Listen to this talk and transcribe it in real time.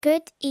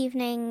Good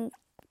evening,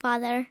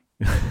 Father.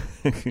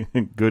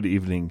 Good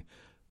evening,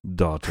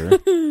 daughter.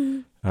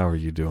 How are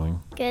you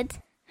doing? Good.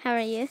 How are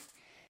you?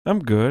 I'm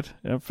good.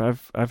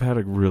 I've had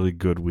a really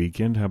good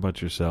weekend. How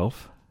about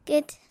yourself?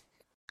 Good.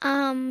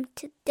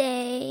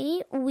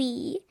 Today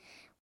we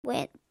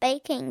went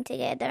biking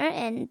together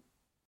in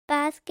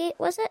Bathgate,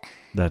 was it?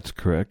 That's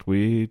correct.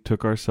 We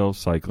took ourselves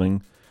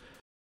cycling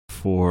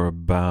for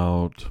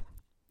about,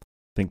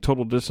 I think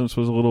total distance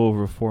was a little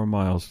over 4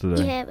 miles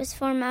today. Yeah, it was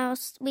 4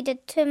 miles. We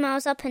did 2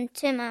 miles up and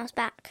 2 miles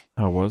back.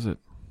 How was it?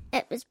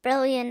 It was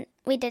brilliant.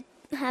 We did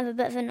have a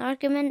bit of an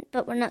argument,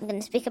 but we're not going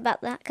to speak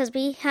about that because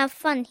we have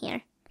fun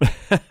here.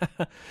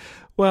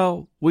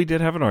 Well, we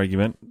did have an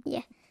argument.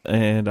 Yeah.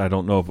 And I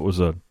don't know if it was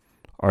an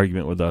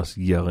argument with us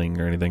yelling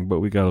or anything, but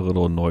we got a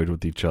little annoyed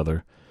with each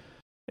other.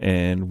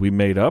 And we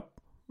made up,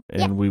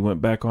 and we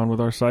went back on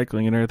with our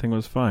cycling, and everything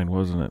was fine,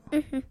 wasn't it?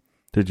 Mm-hmm.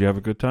 Did you have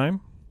a good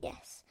time?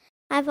 Yes.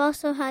 I've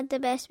also had the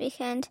best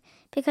weekend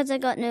because I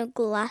got new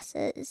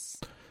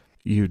glasses.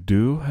 You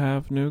do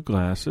have new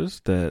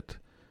glasses that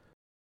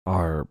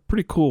are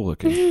pretty cool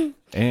looking.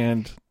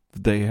 And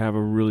they have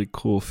a really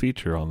cool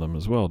feature on them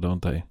as well,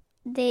 don't they?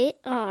 They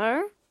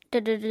are...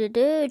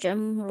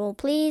 Drum roll,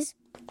 please.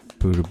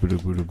 Buddha, Buddha,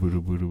 Buddha, Buddha,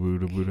 Buddha,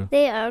 Buddha, Buddha.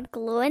 They are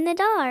glow in the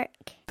dark.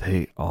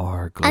 They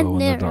are glow in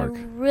the dark. And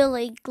they're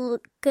really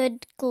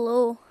good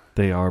glow.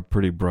 They are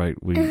pretty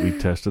bright. We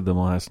tested them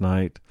last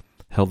night,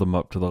 held them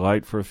up to the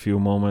light for a few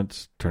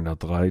moments, turned out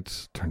the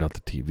lights, turned out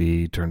the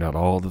TV, turned out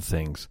all the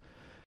things.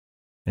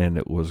 And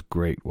it was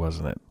great,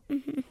 wasn't it?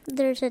 Mm-hmm.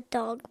 There's a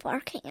dog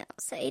barking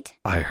outside.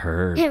 I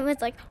heard. It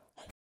was like...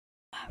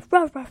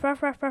 Ruff, ruff,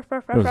 ruff, ruff, ruff,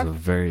 ruff, It was ruff. a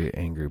very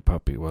angry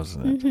puppy,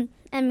 wasn't it? Mm-hmm.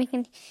 And we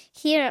can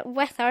hear it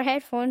with our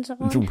headphones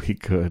on. We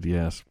could,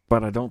 yes.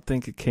 But I don't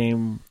think it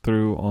came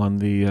through on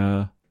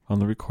the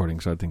recording,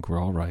 so I think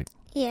we're all right.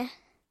 Yeah.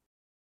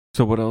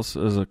 So what else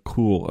is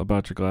cool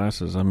about your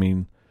glasses? I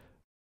mean,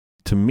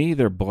 to me,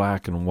 they're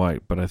black and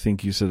white, but I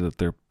think you said that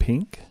they're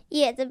pink?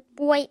 Yeah, the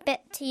white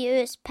bit to you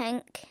is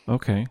pink.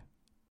 Okay.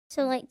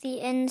 So like the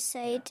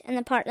inside and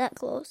the part that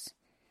glows.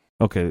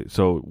 Okay,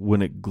 so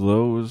when it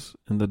glows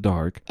in the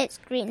dark... It's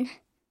green.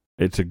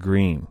 It's a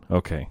green.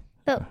 Okay.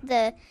 But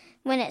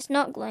when it's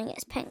not glowing,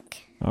 it's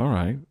pink. All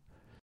right.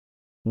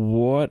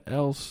 What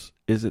else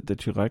is it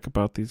that you like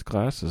about these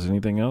glasses?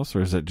 Anything else,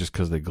 or is it just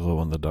because they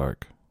glow in the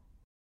dark?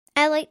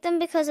 I like them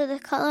because of the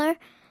color,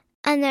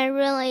 and they're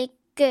really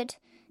good.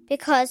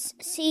 Because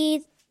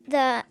see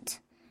that...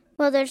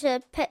 Well, there's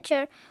a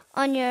picture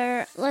on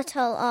your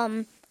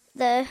little,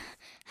 the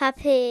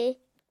happy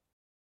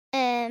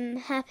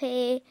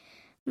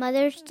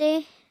Mother's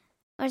Day,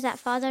 or is that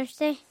Father's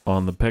Day?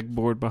 On the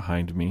pegboard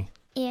behind me,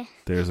 yeah,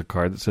 there's a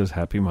card that says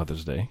Happy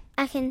Mother's Day.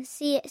 I can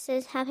see it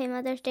says Happy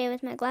Mother's Day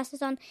with my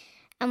glasses on,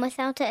 and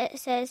without it, it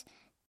says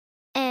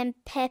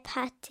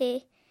Peppa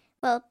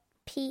well,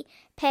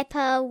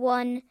 Peppa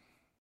 1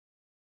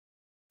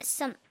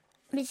 some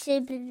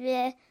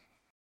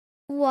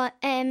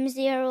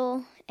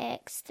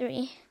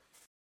 0x3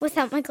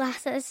 without my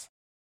glasses.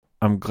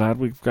 I'm glad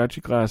we've got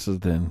you glasses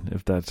then,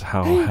 if that's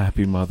how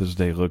Happy Mother's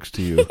Day looks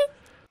to you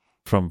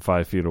from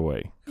 5 feet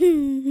away.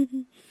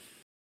 I'm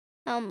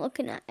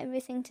looking at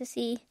everything to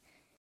see.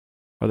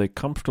 Are they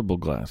comfortable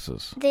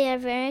glasses? They are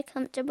very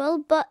comfortable,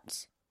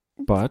 but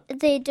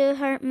they do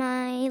hurt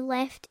my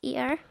left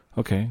ear.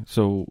 Okay,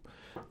 so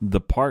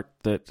the part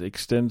that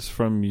extends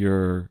from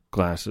your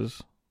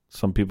glasses,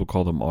 some people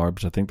call them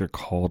arbs. I think they're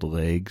called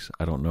legs.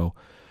 I don't know.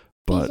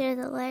 But these are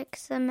the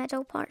legs, the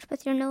middle parts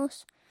with your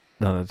nose.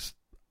 No, that's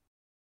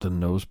the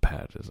nose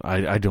pad.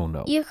 I don't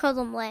know. You call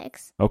them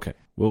legs. Okay,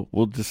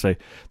 we'll just say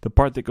the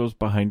part that goes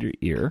behind your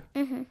ear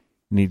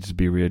needs to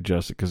be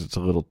readjusted because it's a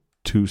little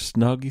too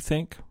snug, you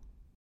think?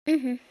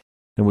 Mm-hmm.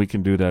 And we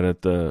can do that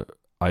at the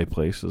eye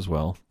place as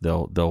well.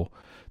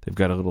 They've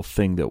got a little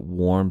thing that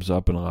warms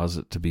up and allows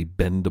it to be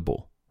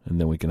bendable,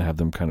 and then we can have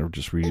them kind of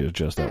just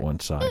readjust that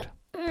one side.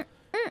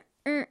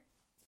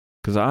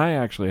 Because I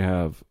actually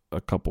have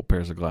a couple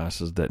pairs of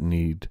glasses that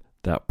need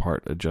that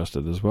part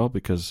adjusted as well,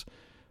 because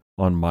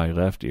on my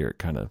left ear it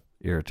kind of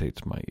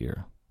irritates my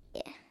ear.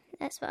 Yeah,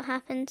 that's what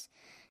happens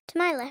to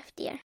my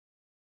left ear.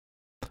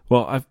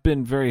 Well, I've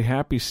been very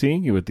happy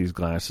seeing you with these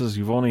glasses.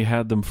 You've only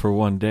had them for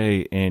one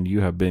day, and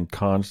you have been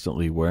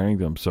constantly wearing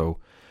them. So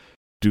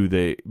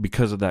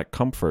because of that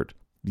comfort,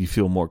 do you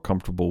feel more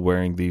comfortable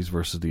wearing these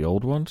versus the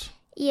old ones?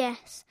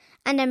 Yes,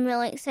 and I'm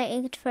really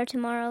excited for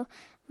tomorrow,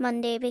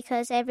 Monday,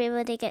 because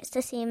everybody gets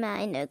to see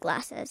my new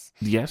glasses.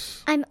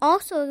 Yes. I'm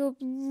also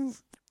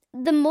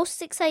the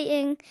most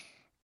exciting...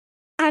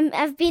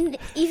 I've been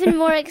even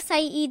more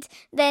excited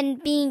than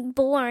being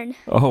born.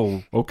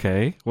 Oh,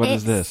 okay. What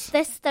is this?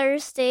 This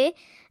Thursday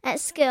at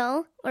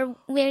school, where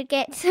we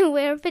get to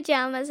wear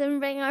pajamas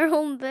and bring our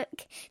home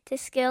book to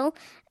school.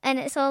 And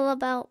it's all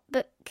about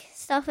book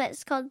stuff.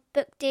 It's called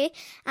Book Day.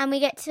 And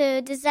we get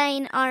to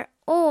design our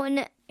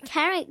own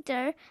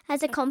character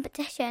as a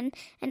competition.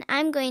 And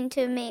I'm going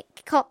to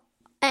make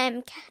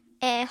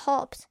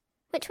Hobbs.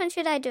 Which one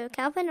should I do,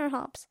 Calvin or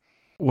Hobbs?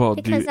 Well,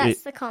 because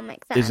that's the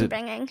comic that I'm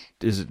bringing.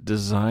 Is it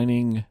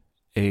designing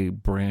a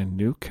brand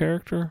new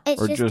character?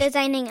 It's or just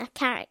designing a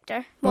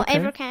character.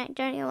 Whatever Okay.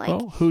 character you like.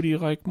 Well, who do you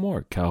like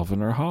more,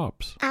 Calvin or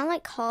Hobbs? I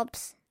like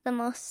Hobbs the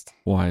most.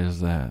 Why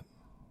is that?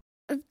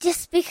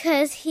 Just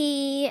because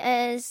he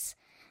is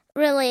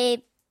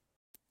really...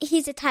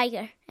 He's a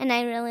tiger, and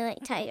I really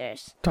like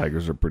tigers.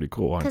 Tigers are pretty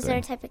cool, aren't Because they're they?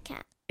 a type of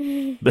cat.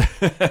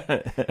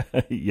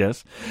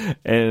 Yes.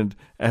 And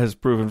as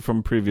proven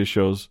from previous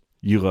shows,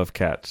 you love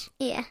cats.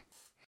 Yeah.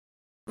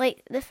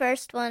 Like the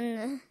first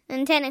one,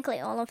 and technically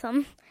all of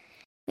them.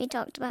 We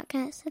talked about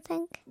cats, I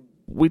think.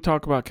 We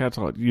talk about cats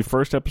a lot. Your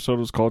first episode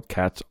was called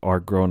Cats Are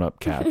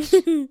Grown-Up Cats.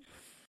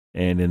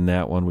 And in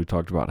that one, we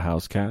talked about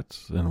house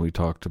cats, and we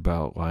talked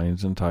about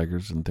lions and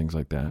tigers and things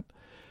like that.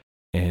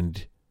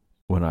 And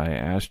when I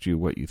asked you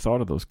what you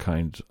thought of those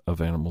kinds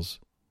of animals,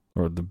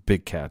 or the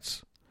big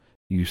cats,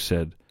 you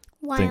said...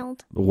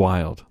 Wild.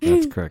 Wild.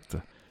 That's correct.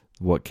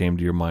 What came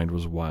to your mind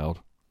was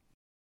wild.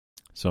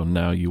 So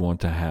now you want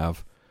to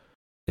have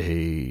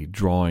a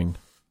drawing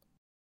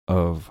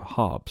of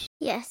Hobbs.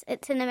 Yes,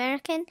 it's an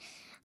American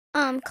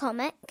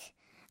comic,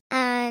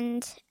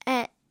 and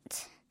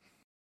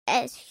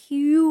it's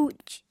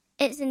huge.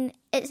 It's an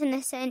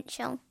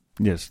essential.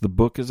 Yes, the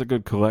book is a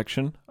good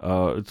collection.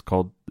 It's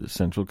called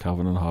Essential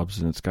Calvin and Hobbes,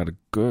 and it's got a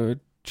good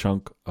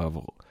chunk of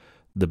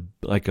a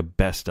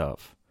best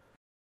of.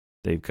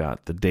 They've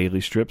got the daily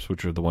strips,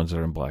 which are the ones that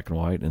are in black and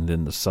white, and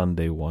then the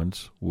Sunday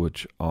ones,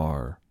 which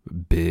are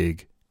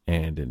big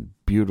and in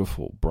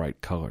beautiful,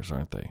 bright colors,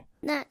 aren't they?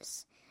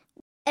 That's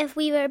if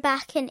we were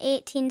back in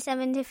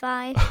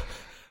 1875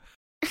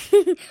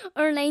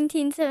 or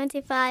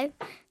 1975.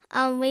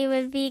 We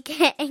would be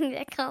getting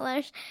the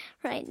colors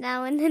right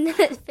now in the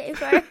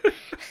newspaper.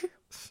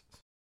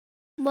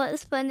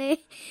 What's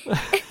funny?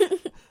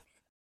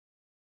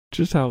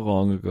 Just how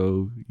long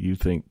ago you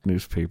think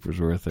newspapers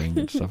were a thing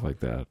and stuff like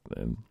that.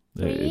 And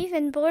Were you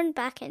even born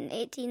back in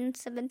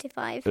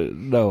 1875?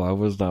 no, I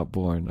was not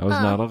born. I was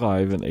not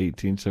alive in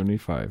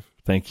 1875.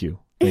 Thank you.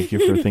 Thank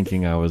you for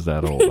thinking I was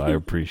that old. I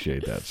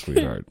appreciate that,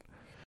 sweetheart.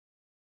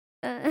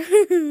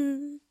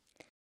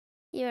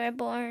 You were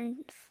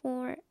born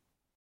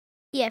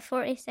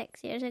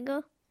 46 years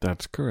ago.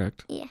 That's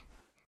correct. Yeah.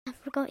 I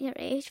forgot your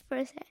age for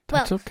a sec.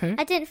 That's okay.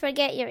 I didn't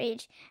forget your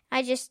age.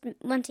 I just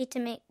wanted to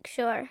make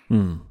sure.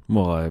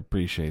 Well, I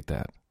appreciate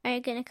that. Are you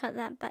going to cut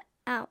that bit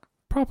out?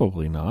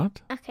 Probably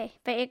not. Okay,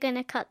 but you're going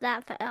to cut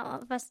that bit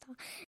out of us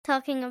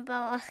talking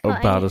about us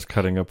About us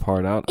cutting a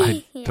part out?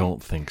 I Yeah.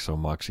 don't think so,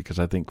 Moxie, because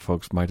I think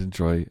folks might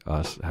enjoy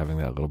us having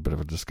that little bit of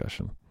a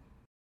discussion.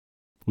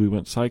 We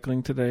went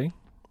cycling today.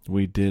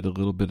 We did a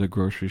little bit of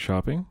grocery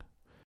shopping.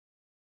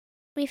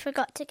 We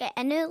forgot to get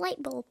a new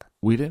light bulb.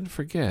 We didn't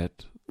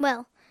forget.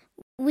 Well,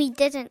 we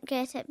didn't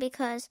get it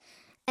because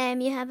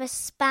you have a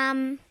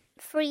spam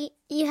free.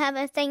 You have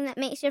a thing that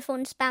makes your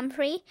phone spam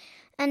free,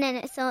 and then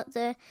it thought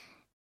the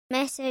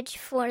message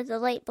for the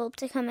light bulb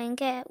to come and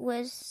get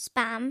was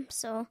spam,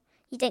 so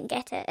you didn't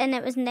get it, and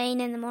it was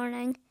 9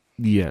 a.m.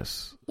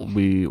 Yes. Yeah.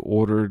 We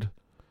ordered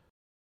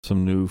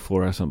some new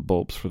fluorescent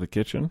bulbs for the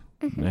kitchen,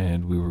 Mm-hmm.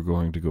 and we were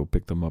going to go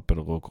pick them up at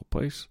a local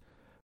place.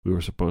 We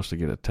were supposed to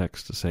get a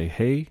text to say,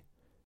 hey,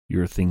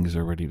 your things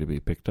are ready to be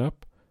picked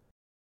up.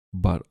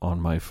 But on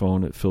my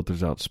phone, it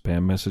filters out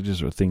spam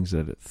messages or things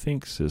that it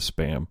thinks is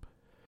spam.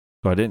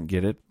 So I didn't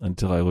get it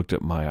until I looked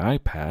at my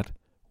iPad,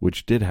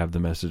 which did have the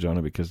message on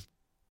it because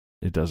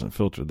it doesn't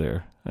filter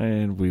there.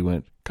 And we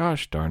went,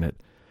 gosh darn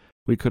it.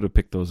 We could have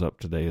picked those up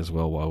today as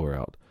well while we're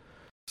out.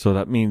 So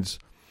that means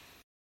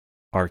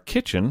our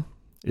kitchen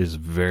is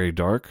very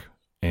dark,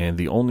 and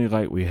the only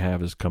light we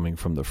have is coming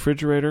from the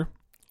refrigerator.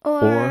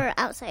 Or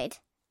outside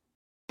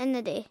in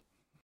the day.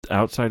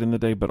 Outside in the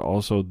day, but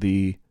also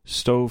the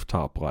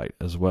stovetop light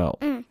as well.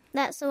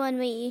 That's the one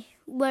we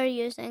were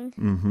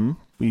using.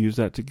 We use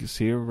that to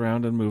see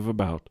around and move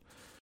about.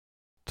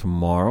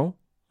 Tomorrow,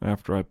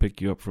 after I pick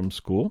you up from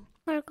school,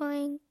 We're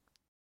going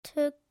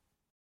to...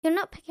 You're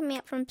not picking me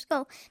up from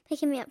school.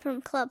 Picking me up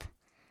from club.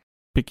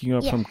 picking you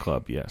up Yeah. from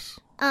club, yes.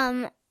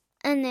 And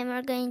then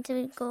we're going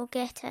to go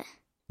get it.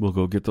 We'll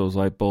go get those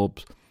light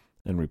bulbs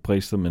and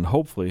replace them and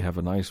hopefully have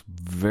a nice,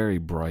 very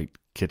bright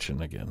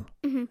kitchen again.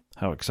 Mm-hmm.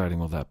 How exciting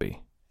will that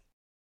be?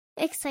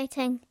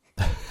 Exciting.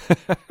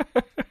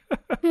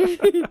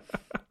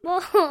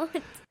 What?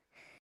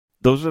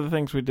 Those are the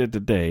things we did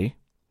today.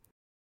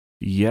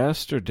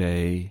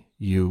 Yesterday,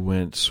 you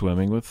went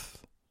swimming with...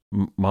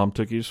 Mom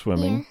took you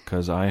swimming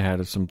because I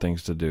had some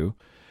things to do.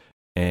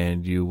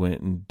 And you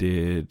went and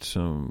did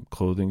some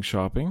clothing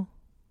shopping.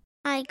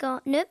 I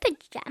got new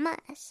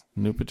pajamas.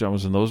 New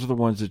pajamas. And those are the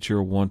ones that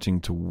you're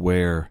wanting to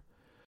wear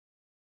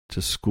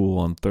to school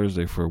on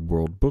Thursday for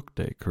World Book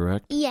Day,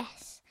 correct?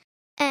 Yes.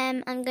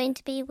 I'm going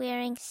to be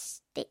wearing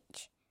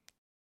Stitch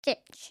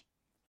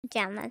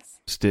pajamas.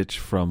 Stitch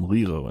from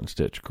Lilo and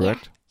Stitch,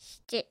 correct? Yeah,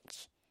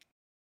 Stitch.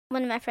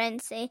 One of my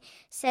friends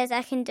says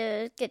I can do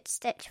a good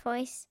Stitch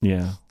voice.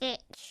 Yeah.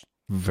 Stitch.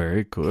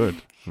 Very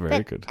good.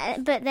 Very good.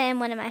 But then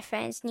one of my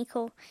friends,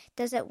 Nico,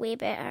 does it way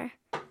better.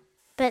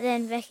 But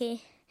then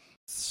Vicky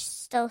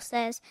still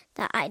says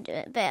that I do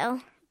it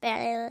better.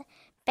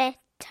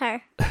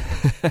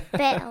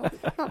 Bell,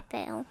 not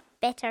Bell.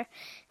 Better.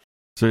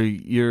 So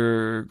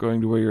you're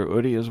going to wear your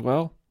hoodie as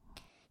well?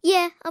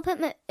 Yeah, I'll put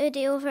my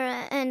hoodie over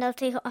it and I'll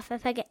take it off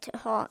if I get too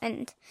hot.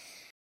 And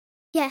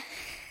yeah.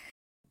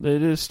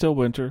 It is still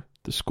winter.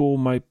 The school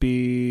might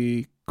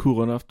be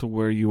cool enough to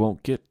where you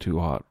won't get too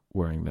hot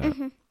wearing that.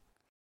 Mm-hmm.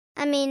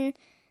 I mean,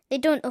 they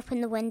don't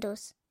open the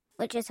windows,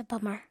 which is a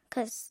bummer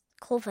because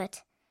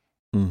COVID.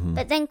 Mm-hmm.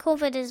 But then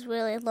COVID is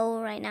really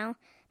low right now.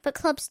 But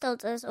club still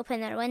does open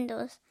their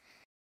windows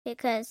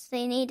because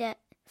they need it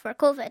for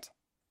COVID.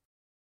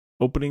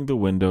 Opening the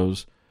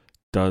windows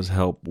does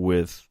help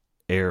with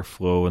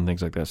airflow and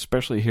things like that,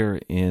 especially here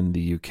in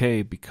the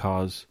UK,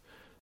 because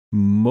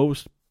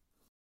most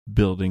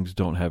buildings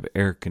don't have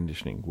air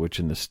conditioning, which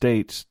in the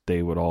States,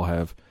 they would all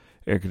have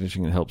air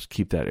conditioning that helps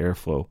keep that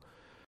airflow.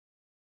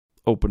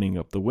 Opening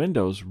up the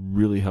windows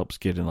really helps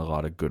get in a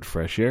lot of good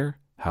fresh air.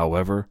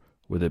 However,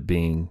 with it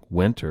being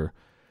winter,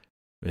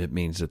 it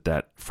means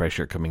that fresh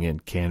air coming in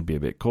can be a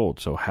bit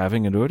cold. So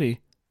having a hoodie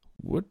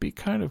would be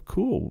kind of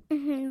cool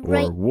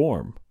or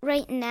warm.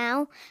 Right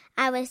now,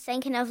 I was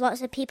thinking of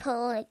lots of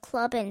people at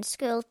club and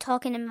school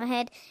talking in my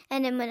head,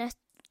 and then when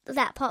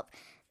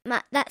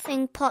that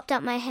thing popped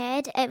up my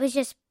head, it was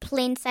just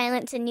plain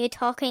silence and you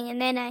talking,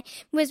 and then I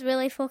was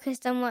really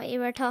focused on what you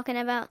were talking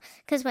about,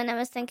 because when I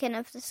was thinking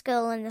of the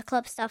school and the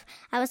club stuff,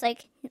 I was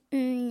like,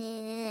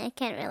 I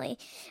can't really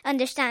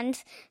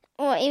understand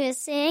what he was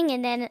saying,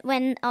 and then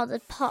when all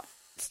the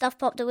stuff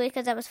popped away,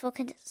 because I was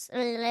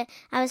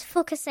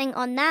focusing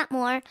on that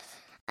more,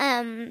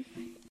 yeah.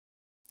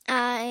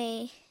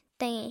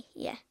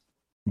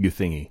 You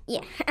thingy.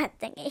 Yeah,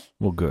 thingy.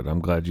 Well, good.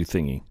 I'm glad you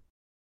thingy.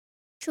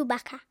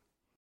 Chewbacca.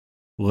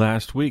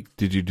 Last week,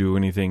 did you do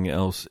anything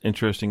else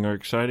interesting or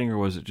exciting, or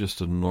was it just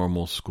a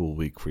normal school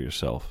week for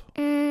yourself?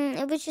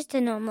 It was just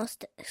a normal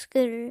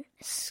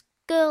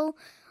school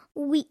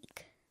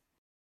week.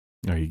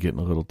 Are you getting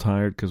a little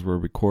tired because we're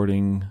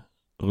recording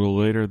a little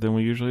later than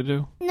we usually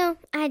do? No,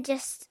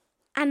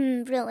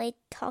 I'm really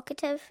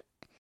talkative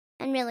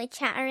and really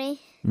chattery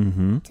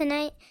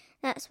tonight.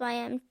 That's why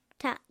I'm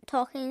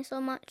talking so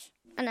much,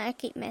 and I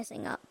keep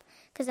messing up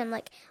because I'm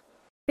like,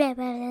 blah,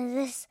 blah, blah,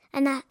 this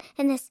and that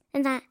and this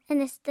and that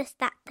and this,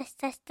 that.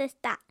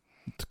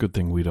 It's a good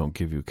thing we don't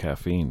give you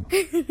caffeine.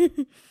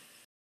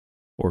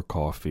 Or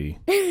coffee.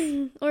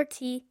 Or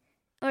tea.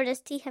 Or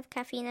does tea have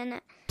caffeine in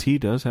it? Tea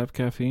does have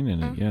caffeine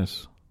in it,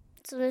 yes.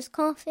 So there's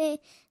coffee,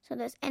 so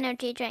there's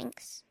energy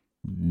drinks.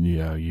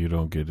 Yeah, you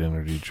don't get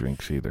energy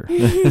drinks either.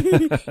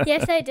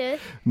 Yes, I do.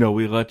 No,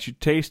 we let you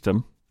taste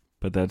them,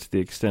 but that's the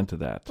extent of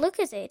that.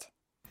 Lucozade.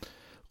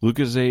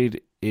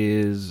 Lucozade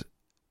is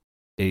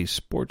a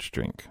sports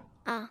drink.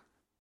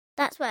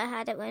 That's why I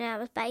had it when I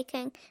was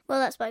biking. Well,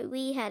 that's why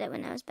we had it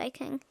when I was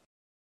biking.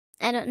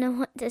 I don't know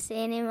what to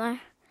say anymore.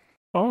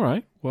 All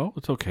right. Well,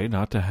 it's okay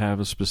not to have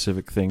a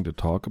specific thing to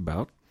talk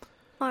about.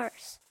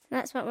 Hearts.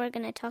 That's what we're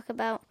going to talk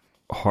about.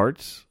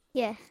 Hearts?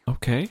 Yeah.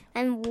 Okay.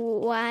 And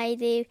why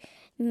they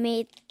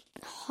made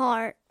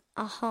heart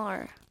a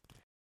heart.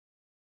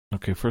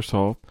 Okay, first of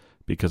all,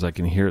 because I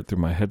can hear it through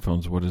my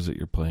headphones, what is it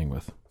you're playing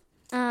with?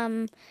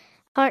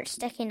 Heart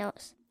sticky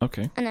notes.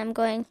 Okay. And I'm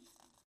going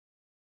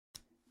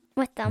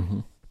with them.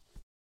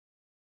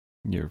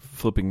 Mm-hmm. You're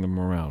flipping them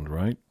around,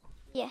 right?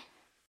 Yeah.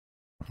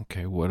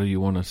 Okay, what do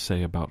you want to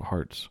say about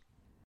hearts?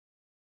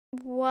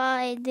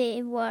 Why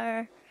they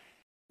were,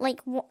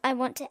 I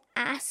want to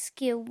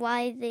ask you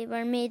why they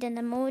were made an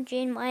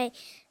emoji and why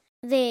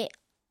if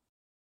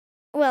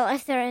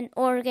they're an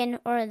organ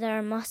or they're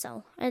a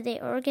muscle. Are they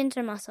organs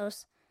or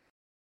muscles?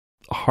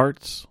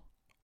 Hearts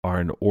are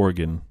an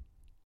organ,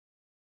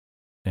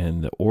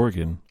 and the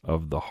organ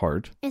of the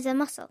heart is a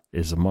muscle.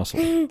 That's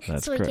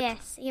correct. So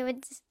yes, you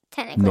would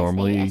technically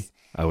normally say yes.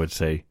 I would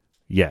say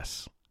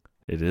yes.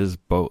 It is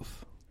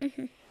both.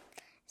 Mm-hmm.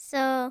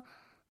 So,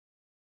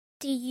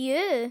 do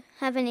you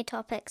have any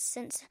topics?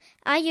 Since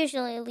I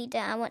usually lead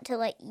it, I want to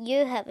let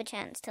you have a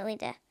chance to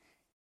lead it.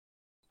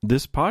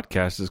 This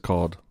podcast is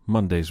called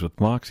Mondays with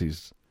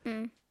Moxies.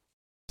 Mm.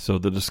 So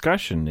the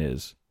discussion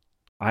is,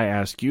 I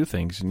ask you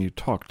things and you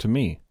talk to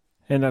me.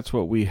 And that's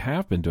what we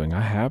have been doing.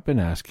 I have been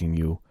asking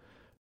you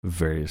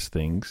various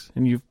things,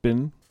 and you've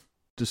been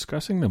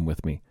discussing them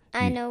with me.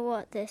 I know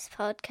what this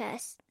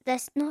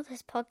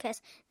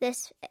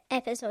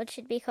episode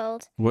should be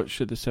called. What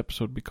should this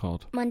episode be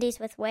called? Mondays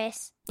with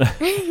Wes.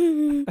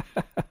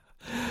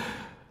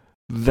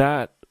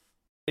 That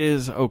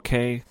is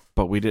okay,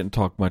 but we didn't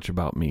talk much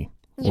about me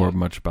or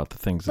much about the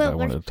things that I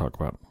wanted to talk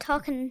about.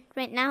 Talking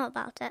right now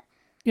about it.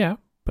 Yeah,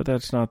 but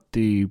that's not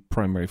the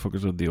primary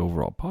focus of the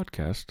overall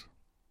podcast.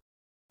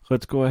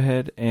 Let's go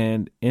ahead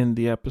and end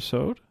the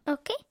episode.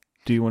 Okay.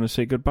 Do you want to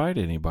say goodbye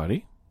to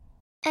anybody?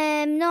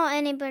 Not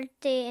anybody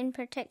in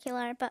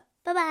particular, but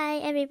bye-bye,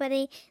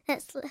 everybody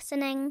that's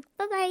listening.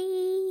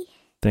 Bye-bye.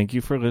 Thank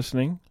you for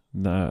listening.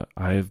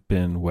 I've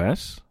been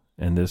Wes,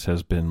 and this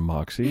has been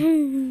Moxie.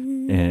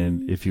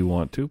 And if you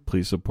want to,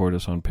 please support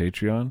us on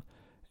Patreon,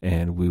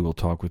 and we will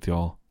talk with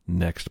y'all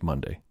next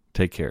Monday.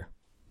 Take care.